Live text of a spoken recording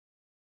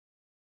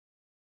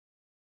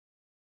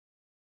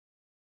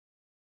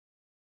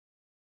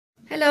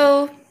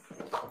Hello,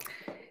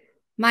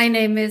 my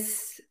name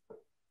is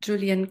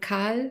Juliane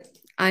Kahl.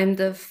 I'm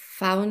the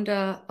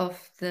founder of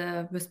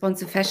the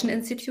Responsive Fashion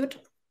Institute.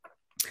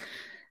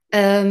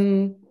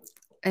 And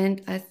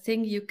I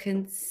think you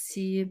can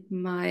see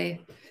my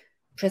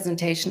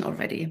presentation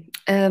already.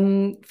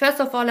 First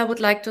of all, I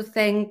would like to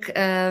thank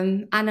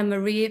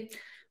Anna-Marie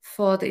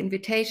for the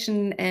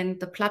invitation and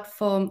the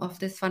platform of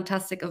this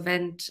fantastic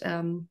event.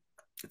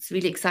 It's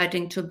really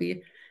exciting to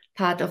be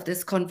part of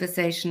this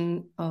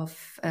conversation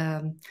of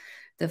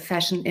the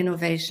fashion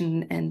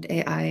innovation and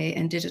AI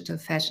and digital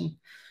fashion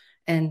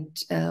and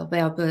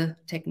wearable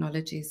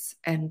technologies,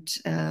 and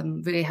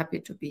really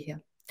happy to be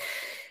here.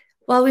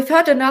 Well, we've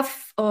heard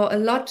enough or a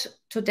lot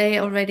today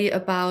already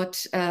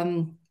about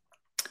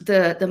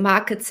the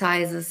market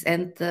sizes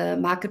and the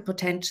market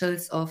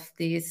potentials of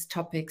these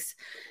topics.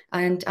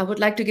 And I would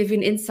like to give you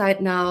an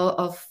insight now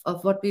of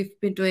what we've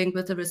been doing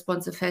with the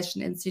Responsive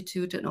Fashion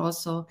Institute and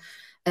also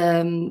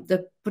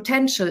the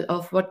potential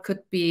of what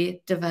could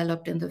be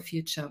developed in the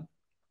future.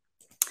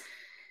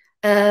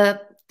 The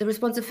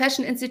Responsive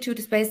Fashion Institute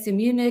is based in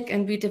Munich,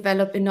 and we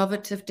develop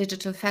innovative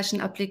digital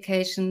fashion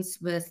applications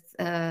with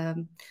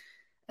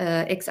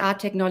XR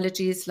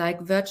technologies like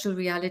virtual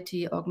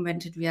reality,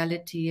 augmented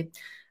reality.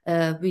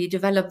 We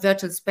develop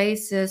virtual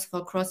spaces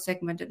for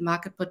cross-segmented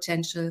market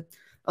potential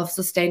of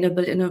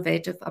sustainable,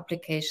 innovative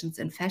applications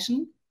in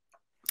fashion.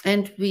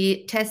 And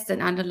we test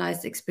and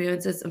analyze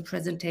experiences and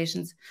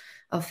presentations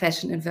of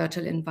fashion in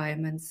virtual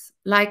environments.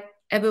 Like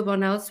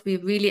everyone else, we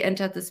really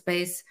entered the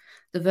space,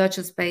 the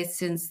virtual space,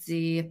 since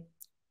the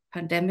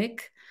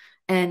pandemic.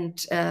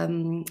 And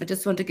I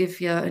just want to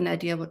give you an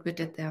idea what we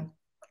did there.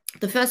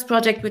 The first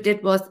project we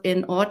did was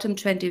in autumn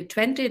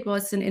 2020. It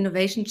was an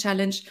innovation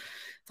challenge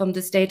from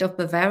the state of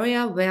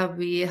Bavaria, where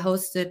we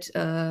hosted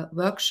a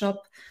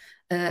workshop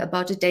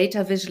about the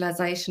data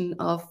visualization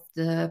of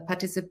the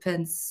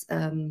participants'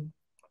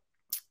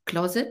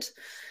 closet.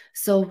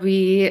 So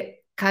we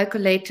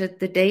calculated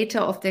the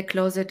data of their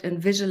closet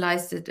and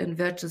visualized it in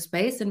virtual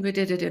space. And we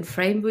did it in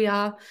Frame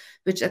VR,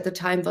 which at the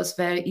time was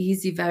very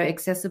easy, very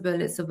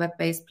accessible. It's a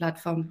web-based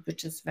platform,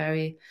 which is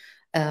very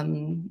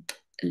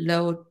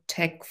low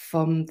tech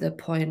from the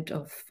point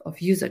of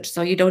usage.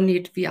 So you don't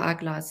need VR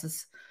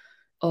glasses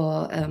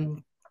or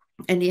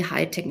any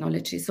high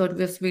technology. So it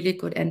was really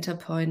good enter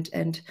point.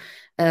 And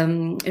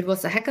it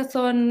was a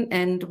hackathon,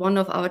 and one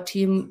of our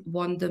team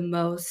won the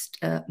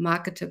most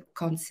marketed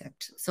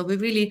concept. So we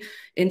really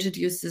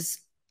introduced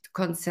this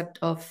concept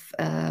of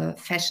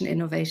fashion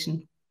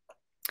innovation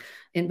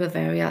in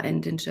Bavaria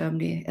and in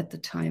Germany at the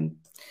time.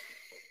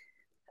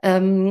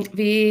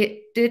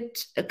 We did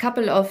a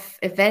couple of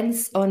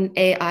events on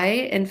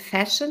AI and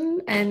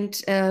fashion, and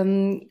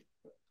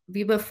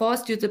we were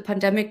forced due to the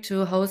pandemic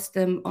to host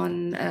them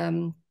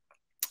on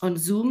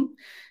Zoom,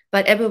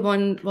 but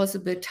everyone was a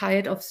bit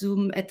tired of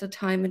Zoom at the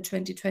time in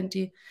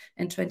 2020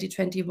 and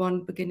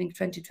 2021, beginning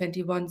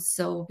 2021.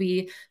 So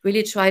we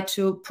really tried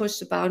to push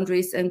the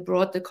boundaries and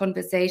brought the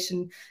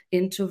conversation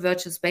into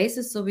virtual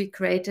spaces. So we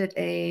created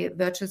a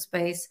virtual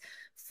space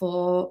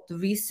for the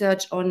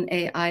research on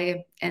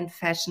AI and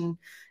fashion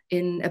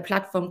in a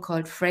platform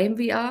called Frame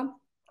VR.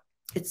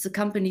 It's a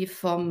company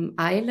from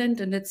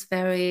Ireland, and it's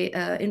very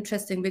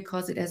interesting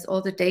because it has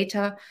all the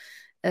data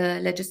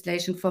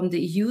legislation from the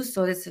EU.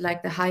 So it's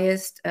like the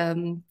highest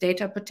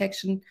data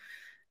protection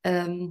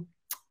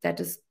that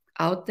is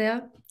out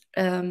there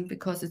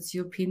because it's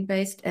European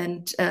based.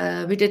 And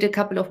we did a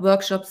couple of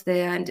workshops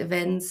there and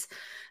events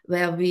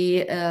where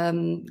we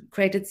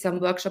created some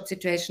workshop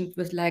situations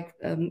with like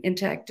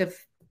interactive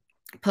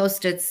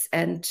post-its,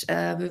 and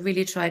we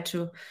really tried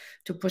to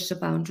push the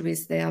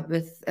boundaries there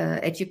with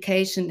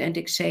education and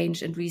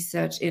exchange and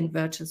research in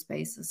virtual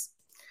spaces.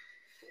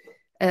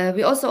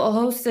 We also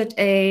hosted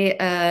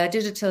a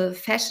digital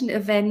fashion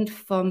event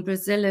from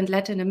Brazil and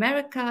Latin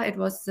America. It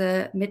was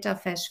the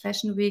Metaverse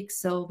Fashion Week.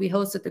 So we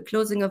hosted the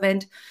closing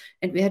event,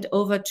 and we had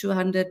over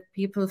 200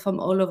 people from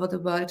all over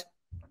the world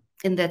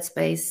in that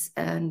space.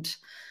 And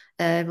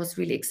it was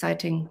really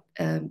exciting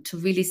to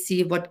really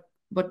see what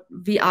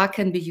VR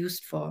can be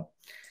used for.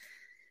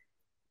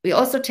 We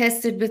also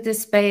tested with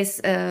this space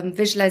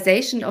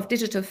visualization of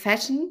digital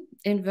fashion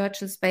in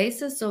virtual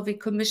spaces. So we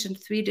commissioned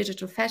 3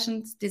 digital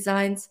fashion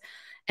designs,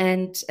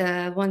 and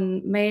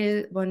one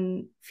male,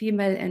 one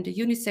female, and a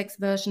unisex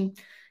version.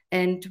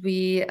 And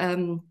we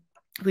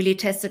really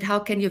tested how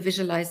can you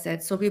visualize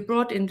that. So we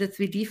brought in the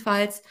 3D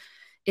files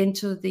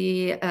into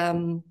the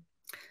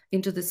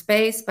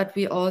space, but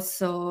we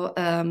also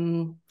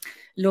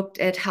looked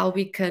at how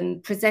we can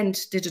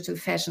present digital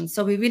fashion.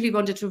 So we really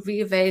wanted to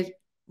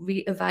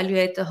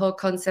reevaluate the whole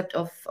concept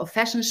of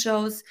fashion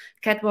shows,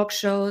 catwalk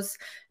shows.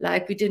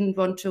 Like, we didn't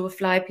want to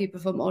fly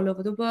people from all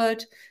over the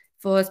world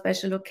for a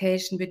special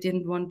occasion. We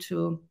didn't want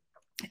to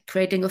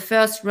creating a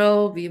first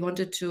row. We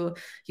wanted to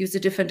use a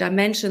different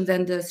dimension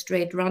than the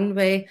straight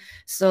runway.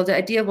 So the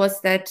idea was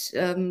that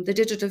the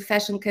digital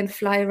fashion can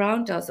fly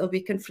around us, or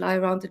we can fly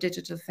around the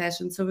digital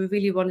fashion. So we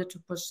really wanted to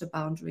push the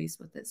boundaries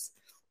with this.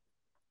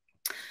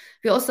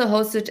 We also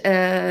hosted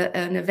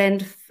an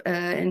event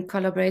in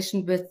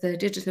collaboration with the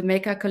Digital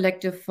Maker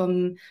Collective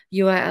from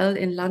URL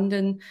in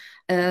London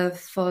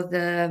for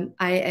the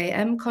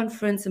IAM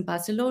conference in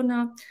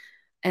Barcelona.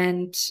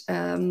 And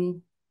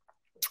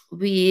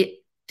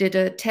we did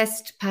a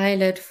test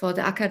pilot for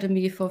the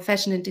Academy for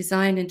Fashion and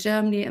Design in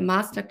Germany, a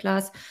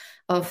masterclass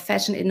of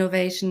fashion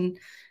innovation,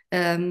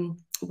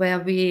 where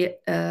we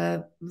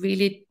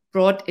really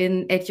brought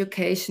in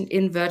education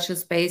in virtual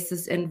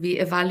spaces, and we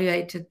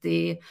evaluated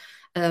the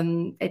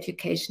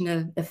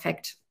educational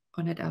effect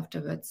on it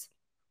afterwards.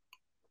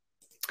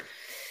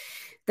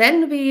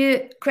 Then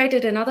we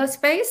created another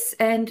space,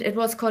 and it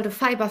was called a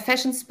fiber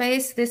fashion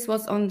space. This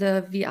was on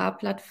the VR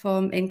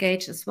platform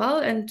Engage as well.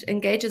 And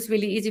Engage is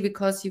really easy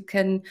because you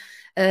can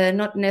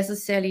not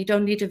necessarily, you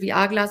don't need a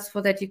VR glass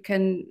for that. You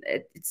can,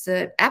 it's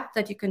an app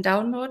that you can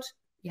download.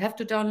 You have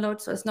to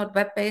download, so it's not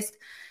web-based,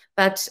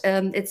 but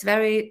it's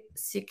very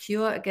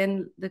secure,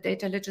 again, the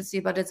data literacy,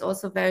 but it's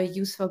also very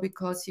useful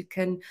because you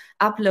can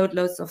upload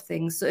loads of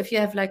things. So if you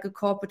have like a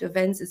corporate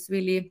events, it's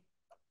really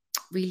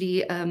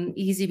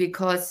easy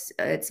because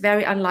it's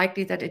very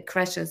unlikely that it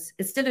crashes.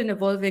 It's still an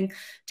evolving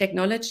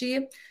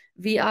technology,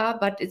 VR,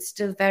 but it's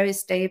still very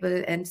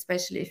stable. And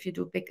especially if you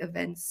do big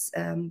events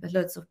with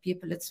lots of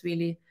people, it's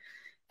really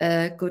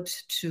good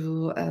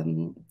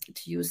to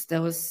use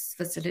those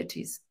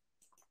facilities.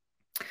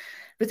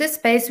 With this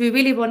space, we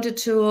really wanted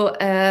to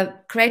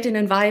create an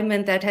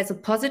environment that has a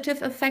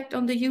positive effect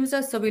on the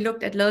user. So we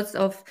looked at loads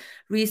of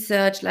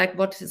research, like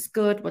what is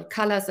good, what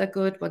colors are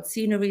good, what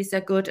sceneries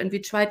are good, and we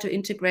tried to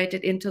integrate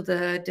it into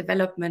the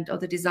development or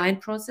the design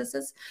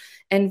processes.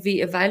 And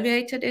we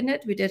evaluated in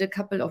it. We did a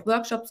couple of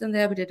workshops in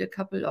there. We did a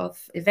couple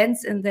of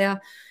events in there.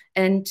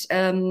 And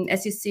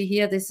as you see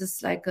here, this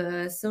is like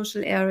a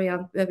social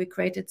area where we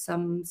created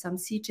some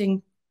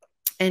seating,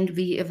 and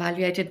we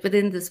evaluated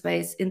within the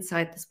space,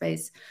 inside the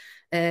space.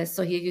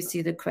 So here you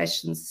see the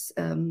questions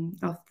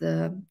of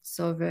the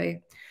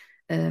survey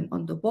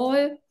on the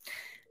wall.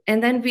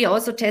 And then we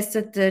also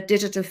tested the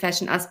digital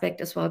fashion aspect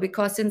as well,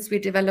 because since we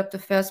developed the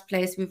first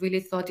place, we really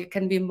thought it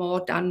can be more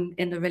done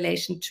in the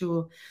relation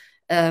to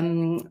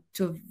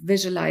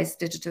visualize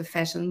digital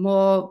fashion,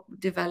 more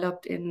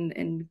developed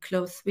in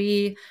Clothes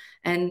 3.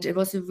 And it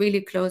was a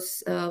really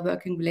close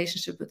working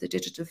relationship with the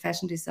digital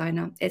fashion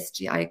designer,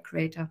 SGI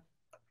Creator,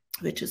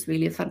 which is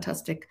really a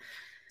fantastic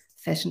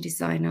fashion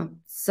designer.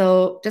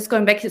 So just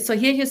going back, so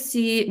here you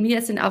see me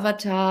as an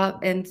avatar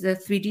and the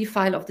 3D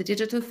file of the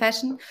digital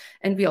fashion,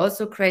 and we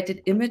also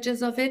created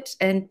images of it.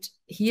 And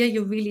here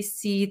you really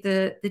see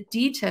the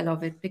detail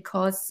of it,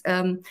 because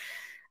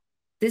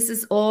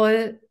this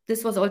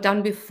was all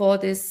done before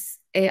this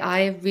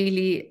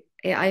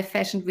AI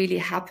fashion really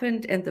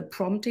happened and the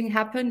prompting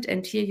happened.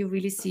 And here you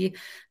really see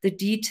the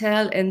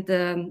detail and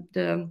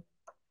the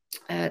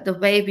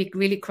way we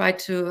really try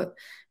to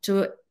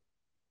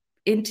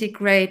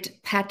integrate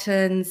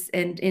patterns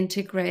and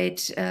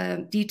integrate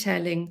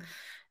detailing.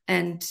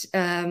 And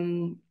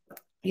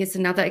here's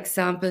another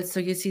example. So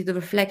you see the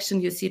reflection,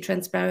 you see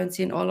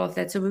transparency and all of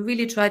that. So we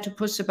really try to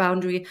push the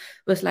boundary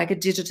with like a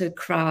digital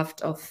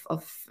craft of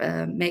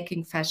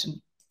making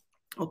fashion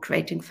or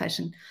creating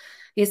fashion.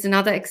 Here's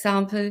another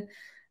example.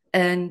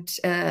 And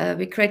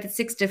we created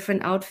 6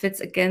 different outfits,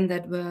 again,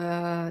 that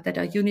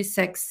are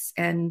unisex,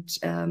 and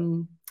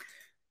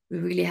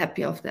we're really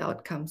happy of the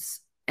outcomes.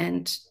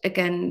 And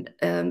again,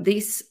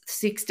 these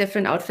 6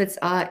 different outfits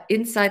are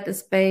inside the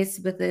space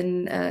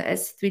within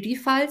as 3D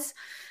files.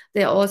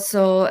 They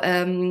also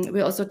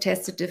we also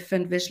tested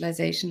different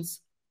visualizations.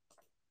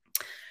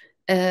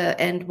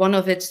 And one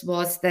of it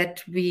was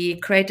that we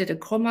created a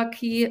chroma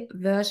key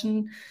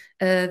version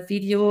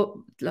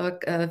video,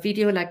 like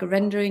a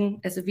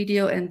rendering as a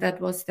video, and that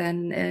was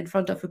then in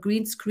front of a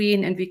green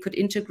screen, and we could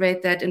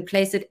integrate that and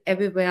place it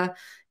everywhere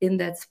in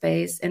that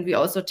space. And we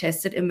also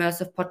tested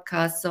immersive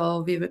podcasts.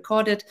 So we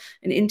recorded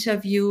an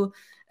interview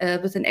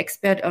with an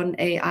expert on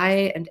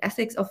AI and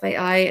ethics of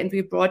AI, and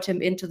we brought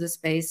him into the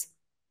space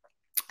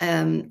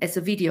as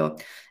a video.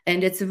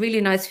 And it's a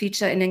really nice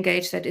feature in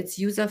Engage that it's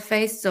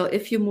user-faced. So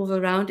if you move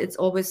around, it's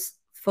always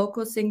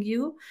focusing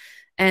you,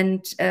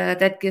 and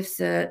that gives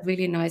a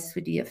really nice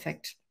 3D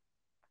effect.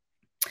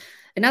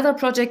 Another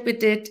project we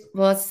did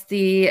was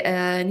the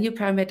new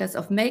parameters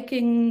of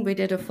making. We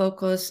did a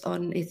focus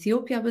on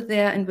Ethiopia with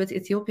there, and with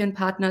Ethiopian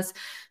partners,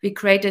 we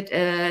created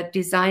a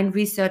design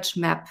research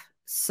map.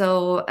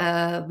 So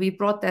we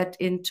brought that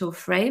into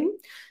Frame,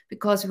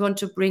 because we want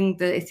to bring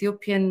the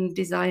Ethiopian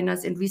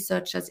designers and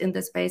researchers in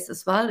the space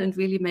as well and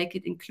really make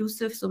it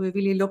inclusive. So we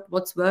really looked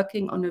what's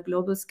working on a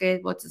global scale,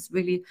 what is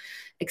really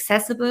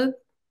accessible.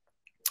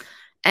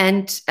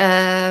 And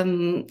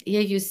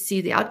here you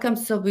see the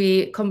outcomes. So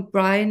we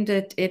combined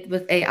it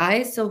with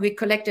AI. So we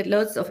collected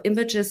loads of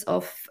images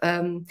of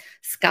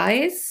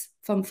skies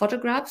from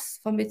photographs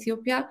from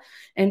Ethiopia,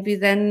 and we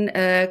then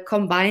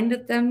combined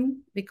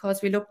them, because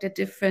we looked at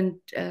different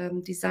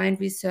design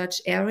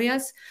research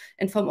areas.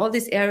 And from all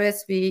these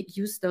areas, we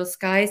used those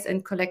skies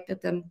and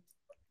collected them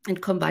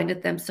and combined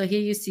them. So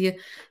here you see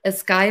a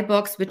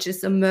skybox, which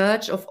is a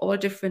merge of all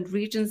different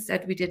regions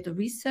that we did the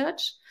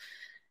research.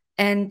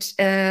 And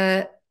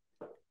here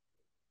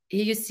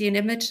you see an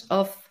image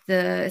of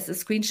it's a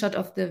screenshot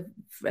of the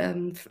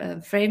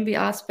frame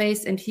VR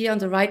space. And here on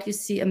the right, you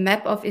see a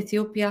map of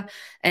Ethiopia.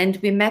 And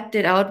we mapped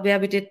it out where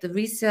we did the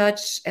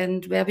research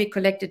and where we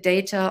collected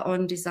data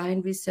on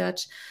design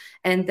research.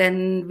 And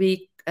then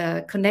we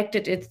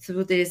connected it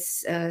through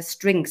these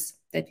strings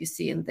that you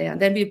see in there.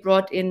 And then we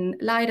brought in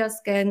LiDAR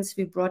scans,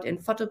 we brought in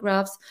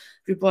photographs,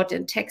 we brought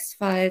in text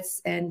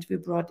files, and we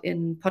brought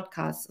in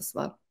podcasts as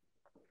well.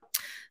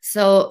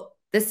 So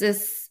this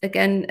is,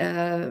 again,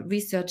 a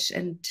research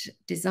and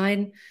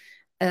design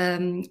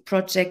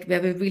project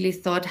where we really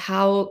thought,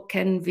 how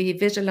can we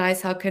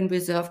visualize, how can we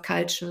reserve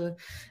cultural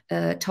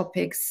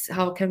topics,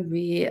 how can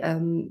we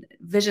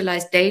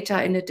visualize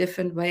data in a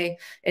different way,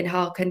 and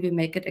how can we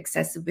make it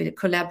accessible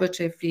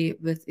collaboratively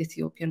with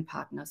Ethiopian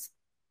partners.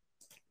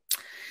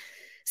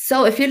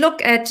 So if you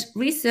look at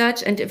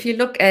research and if you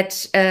look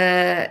at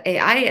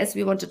AI, as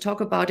we want to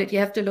talk about it, you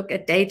have to look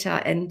at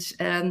data. And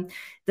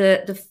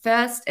the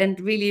first and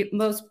really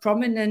most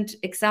prominent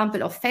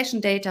example of fashion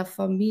data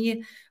for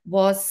me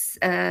is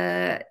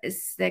the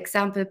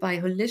example by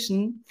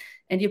Holition.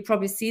 And you've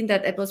probably seen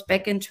that it was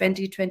back in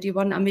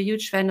 2021. I'm a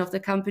huge fan of the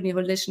company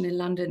Holition in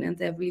London, and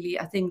they're really,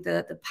 I think,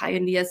 the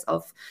pioneers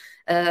of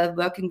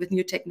working with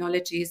new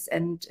technologies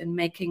and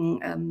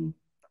making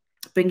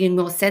bringing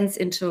more sense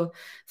into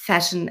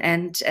fashion.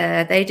 And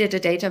they did a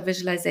data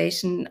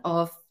visualization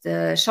of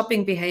the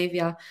shopping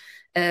behavior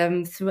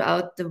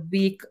throughout the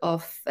week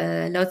of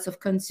lots of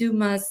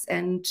consumers.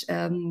 And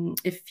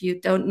if you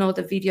don't know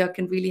the video, I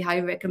can really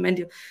highly recommend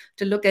you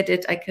to look at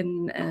it. I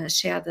can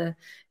share the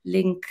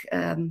link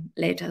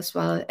later as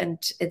well. And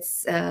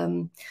it's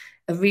a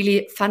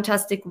really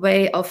fantastic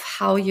way of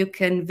how you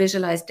can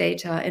visualize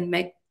data and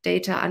make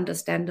data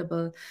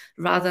understandable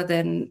rather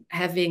than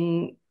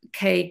having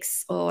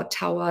cakes or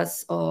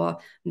towers or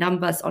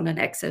numbers on an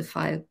Excel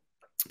file.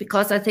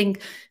 Because I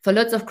think for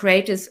lots of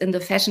creators in the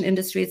fashion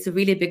industry, it's a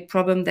really big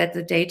problem that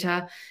the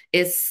data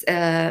is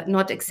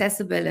not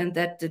accessible and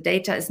that the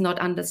data is not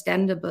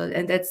understandable.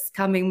 And that's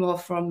coming more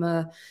from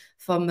a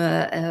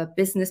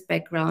business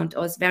background,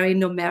 or it's very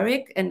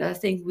numeric. And I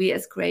think we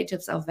as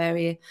creatives are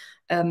very,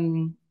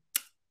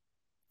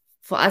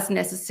 for us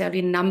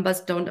necessarily,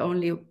 numbers don't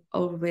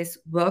always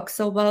work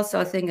so well.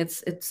 So I think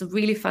it's a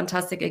really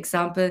fantastic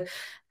example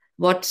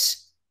what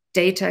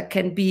data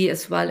can be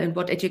as well and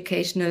what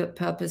educational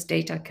purpose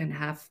data can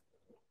have.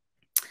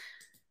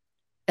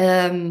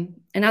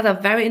 Another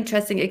very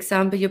interesting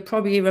example, you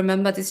probably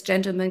remember this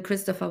gentleman,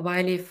 Christopher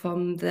Wiley,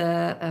 from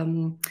the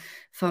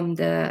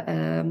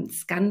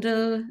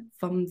scandal,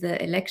 from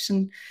the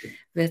election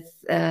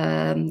with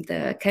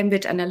the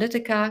Cambridge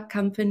Analytica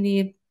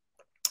company.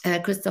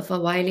 Christopher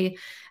Wiley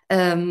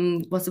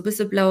was a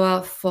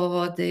whistleblower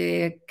for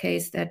the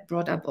case that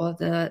brought up all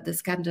the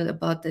scandal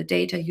about the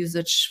data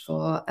usage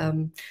for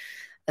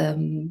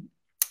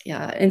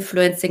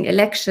influencing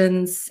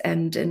elections.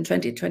 And in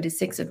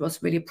 2026, it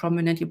was really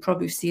prominent. You've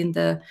probably seen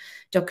the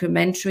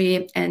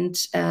documentary.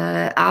 And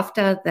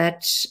after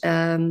that,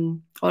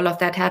 all of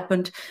that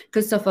happened,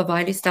 Christopher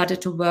Wiley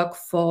started to work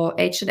for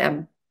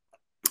H&M.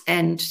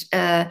 And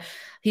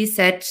he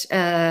said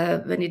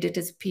when he did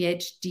his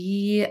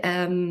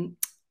PhD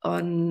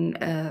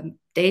on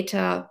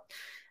data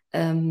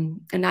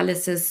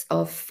analysis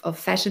of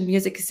fashion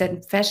music, he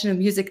said fashion and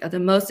music are the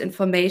most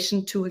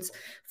information tools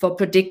for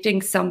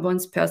predicting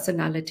someone's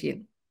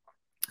personality.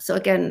 So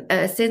again,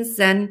 since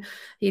then,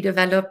 he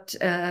developed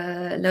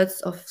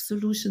lots of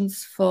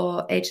solutions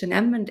for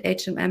H&M, and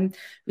H&M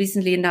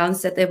recently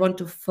announced that they want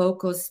to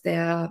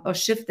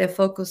shift their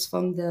focus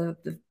from the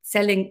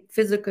selling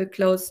physical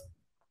clothes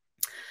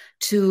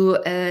to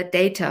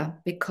data,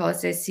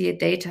 because they see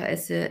data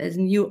as a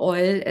new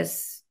oil,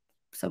 as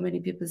so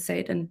many people say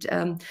it.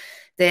 And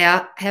they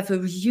have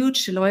a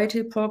huge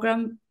loyalty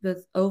program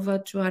with over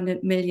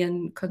 200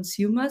 million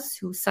consumers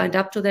who signed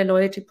up to their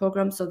loyalty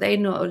program. So they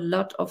know a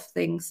lot of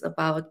things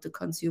about the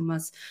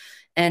consumers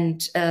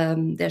and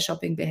their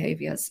shopping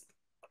behaviors.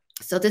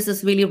 So this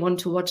is really one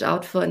to watch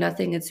out for. And I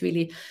think it's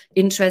really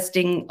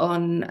interesting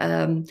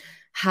on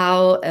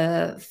how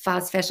a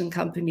fast fashion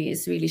company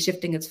is really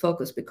shifting its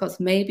focus, because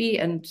maybe,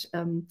 and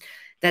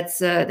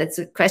that's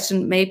a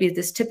question, maybe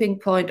this tipping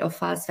point of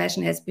fast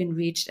fashion has been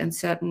reached, and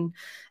certain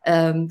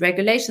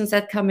regulations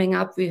are coming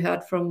up. We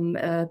heard from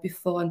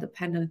before on the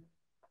panel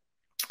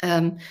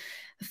on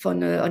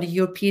a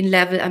European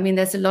level. I mean,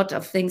 there's a lot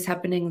of things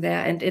happening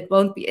there, and it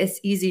won't be as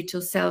easy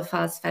to sell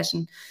fast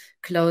fashion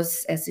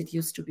clothes as it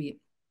used to be.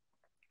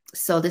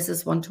 So this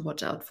is one to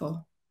watch out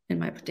for, in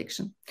my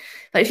prediction.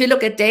 But if you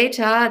look at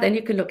data, then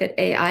you can look at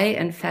AI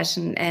and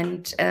fashion,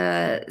 and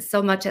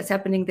so much is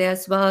happening there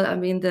as well. I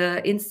mean,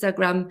 the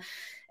Instagram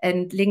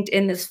and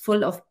LinkedIn is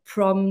full of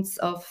prompts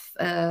of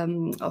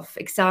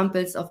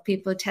examples of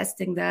people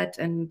testing that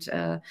and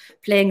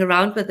playing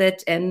around with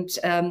it. And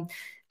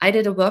I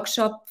did a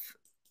workshop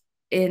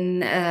in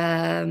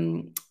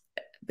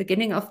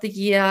beginning of the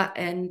year,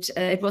 and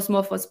it was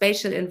more for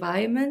spatial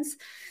environments.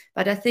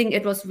 But I think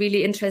it was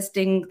really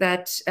interesting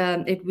that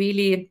it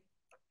really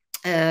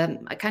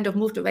I kind of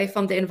moved away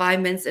from the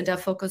environments and I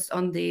focused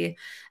on the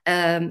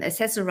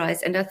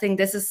accessorize. And I think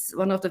this is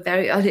one of the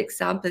very early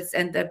examples,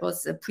 and that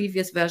was a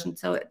previous version.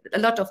 So a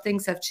lot of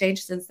things have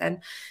changed since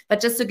then.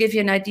 But just to give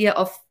you an idea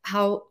of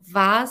how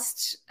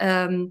vast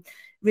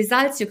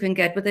results you can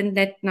get within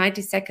that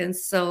 90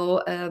 seconds.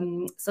 So,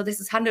 so this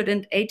is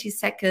 180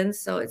 seconds.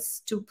 So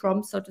it's 2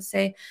 prompts, so to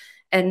say.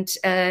 And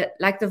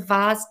like the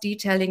vast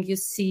detailing you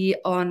see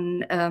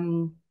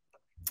on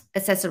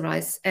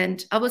accessorize.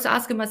 And I was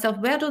asking myself,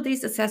 where do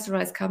these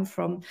accessorize come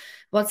from?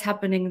 What's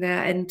happening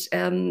there? And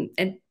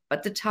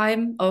at the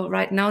time, or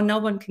right now, no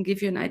one can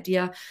give you an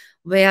idea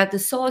where the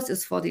source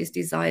is for these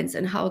designs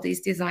and how these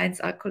designs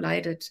are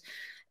collided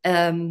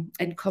and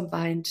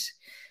combined.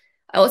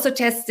 I also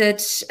tested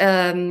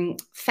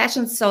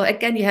fashion. So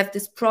again, you have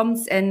these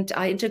prompts, and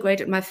I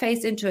integrated my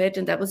face into it.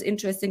 And that was an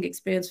interesting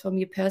experience for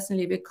me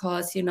personally,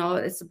 because, you know,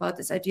 it's about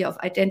this idea of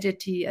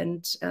identity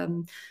and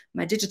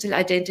my digital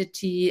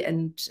identity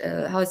and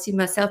how I see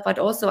myself. But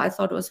also I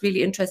thought was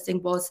really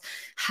interesting was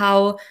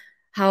how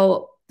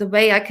the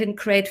way I can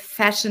create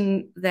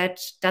fashion that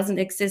doesn't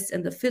exist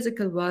in the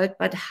physical world,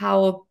 but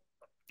how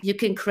you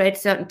can create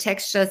certain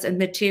textures and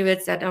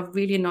materials that are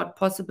really not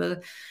possible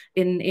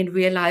in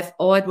real life,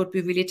 or it would be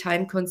really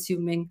time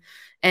consuming.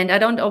 And I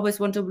don't always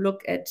want to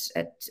look at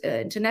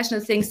international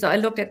things. So I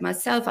looked at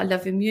myself. I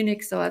live in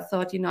Munich. So I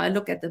thought, you know, I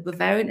look at the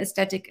Bavarian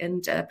aesthetic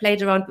and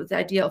played around with the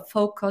idea of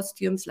folk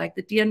costumes like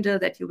the dirndl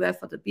that you wear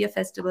for the beer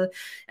festival.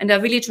 And I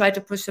really tried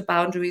to push the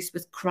boundaries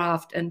with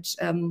craft,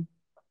 and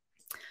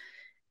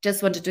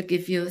just wanted to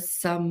give you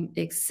some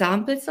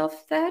examples of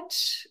that.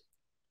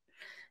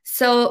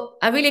 So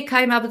I really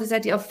came up with this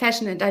idea of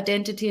fashion and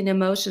identity and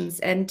emotions.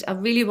 And I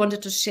really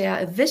wanted to share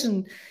a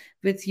vision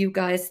with you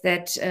guys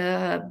that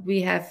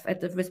we have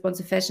at the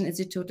Responsive Fashion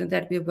Institute and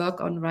that we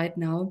work on right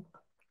now.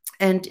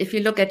 And if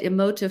you look at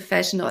emotive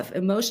fashion or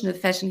emotional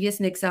fashion, here's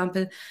an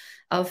example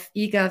of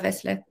Iga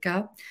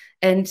Veslevka.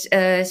 And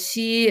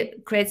she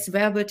creates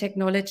wearable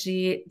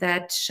technology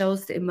that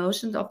shows the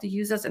emotions of the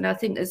users, and I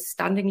think is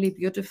stunningly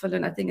beautiful.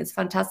 And I think it's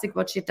fantastic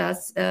what she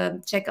does.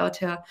 Check out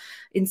her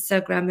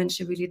Instagram, and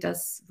she really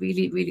does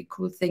really, really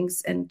cool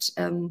things. And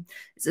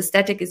its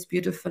aesthetic is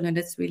beautiful, and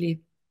it's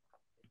really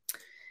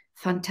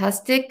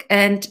fantastic.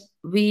 And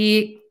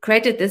we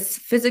created this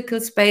physical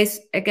space,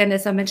 again,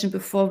 as I mentioned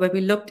before, where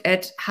we looked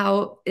at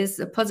how is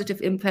a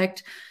positive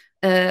impact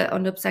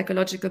on a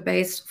psychological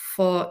base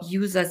for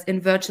users in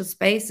virtual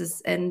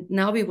spaces. And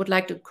now we would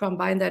like to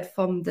combine that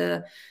from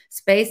the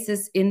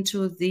spaces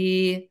into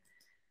the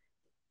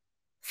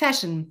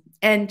fashion.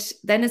 And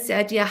then it's the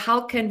idea, how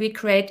can we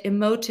create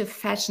emotive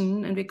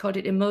fashion? And we called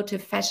it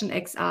emotive fashion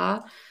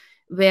XR,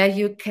 where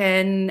you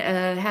can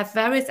have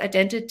various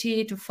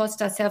identity to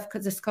foster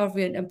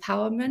self-discovery and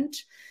empowerment,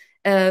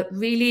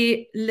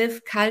 really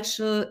live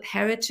cultural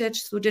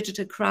heritage through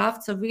digital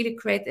craft. So really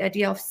create the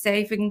idea of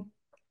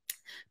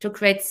to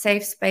create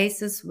safe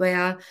spaces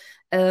where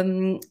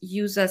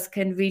users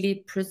can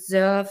really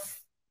preserve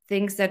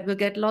things that will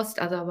get lost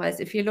otherwise.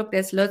 If you look,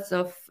 there's lots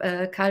of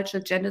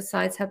cultural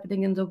genocides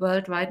happening in the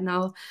world right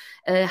now.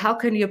 How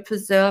can you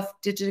preserve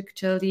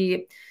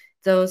digitally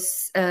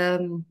those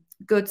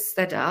goods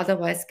that are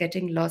otherwise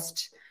getting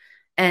lost?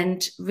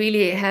 And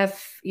really have,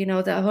 you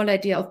know, the whole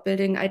idea of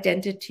building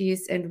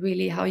identities and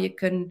really how you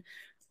can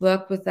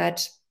work with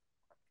that.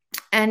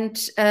 And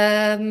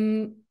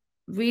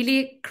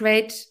really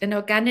create an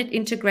organic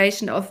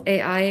integration of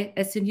AI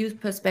as a new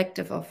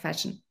perspective of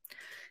fashion.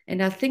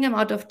 And I think I'm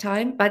out of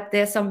time, but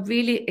there's some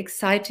really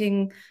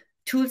exciting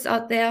tools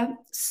out there.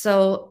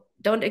 So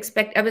don't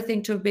expect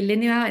everything to be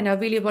linear. And I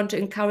really want to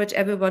encourage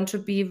everyone to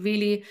be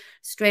really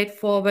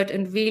straightforward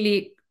and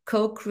really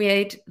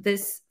co-create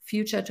this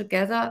future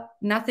together.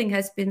 Nothing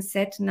has been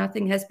said.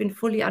 Nothing has been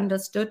fully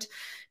understood.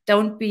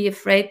 Don't be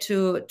afraid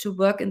to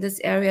work in this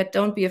area.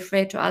 Don't be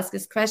afraid to ask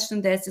this question.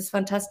 There's this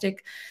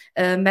fantastic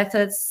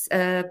methods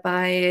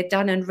by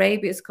Dunn and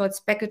Raby. It's called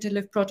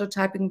speculative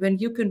prototyping, when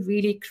you can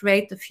really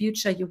create the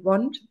future you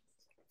want.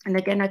 And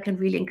again, I can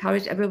really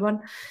encourage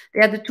everyone.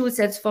 There are the tool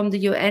sets from the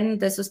UN,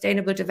 the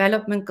Sustainable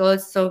Development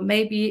Goals. So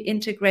maybe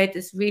integrate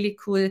this really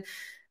cool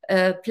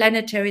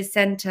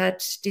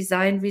planetary-centered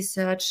design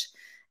research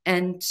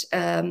and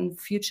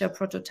future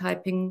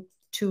prototyping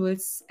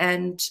tools.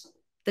 And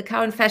the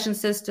current fashion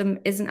system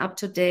isn't up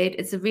to date.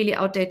 It's a really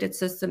outdated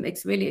system.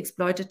 It's really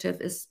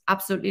exploitative. It's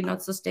absolutely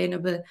not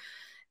sustainable.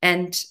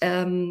 And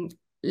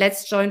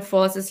let's join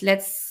forces.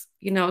 Let's,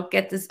 you know,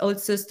 get this old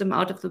system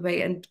out of the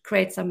way and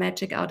create some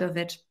magic out of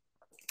it.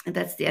 And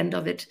that's the end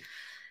of it.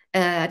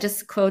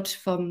 Just a quote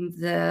from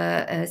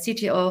the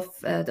CTO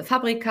of the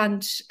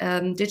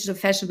Fabrikant: digital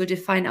fashion will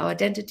define our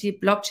identity.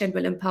 Blockchain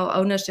will empower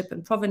ownership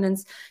and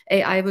provenance.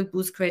 AI will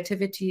boost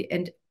creativity,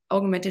 and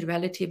augmented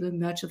reality will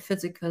merge the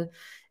physical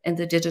and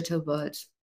the digital world.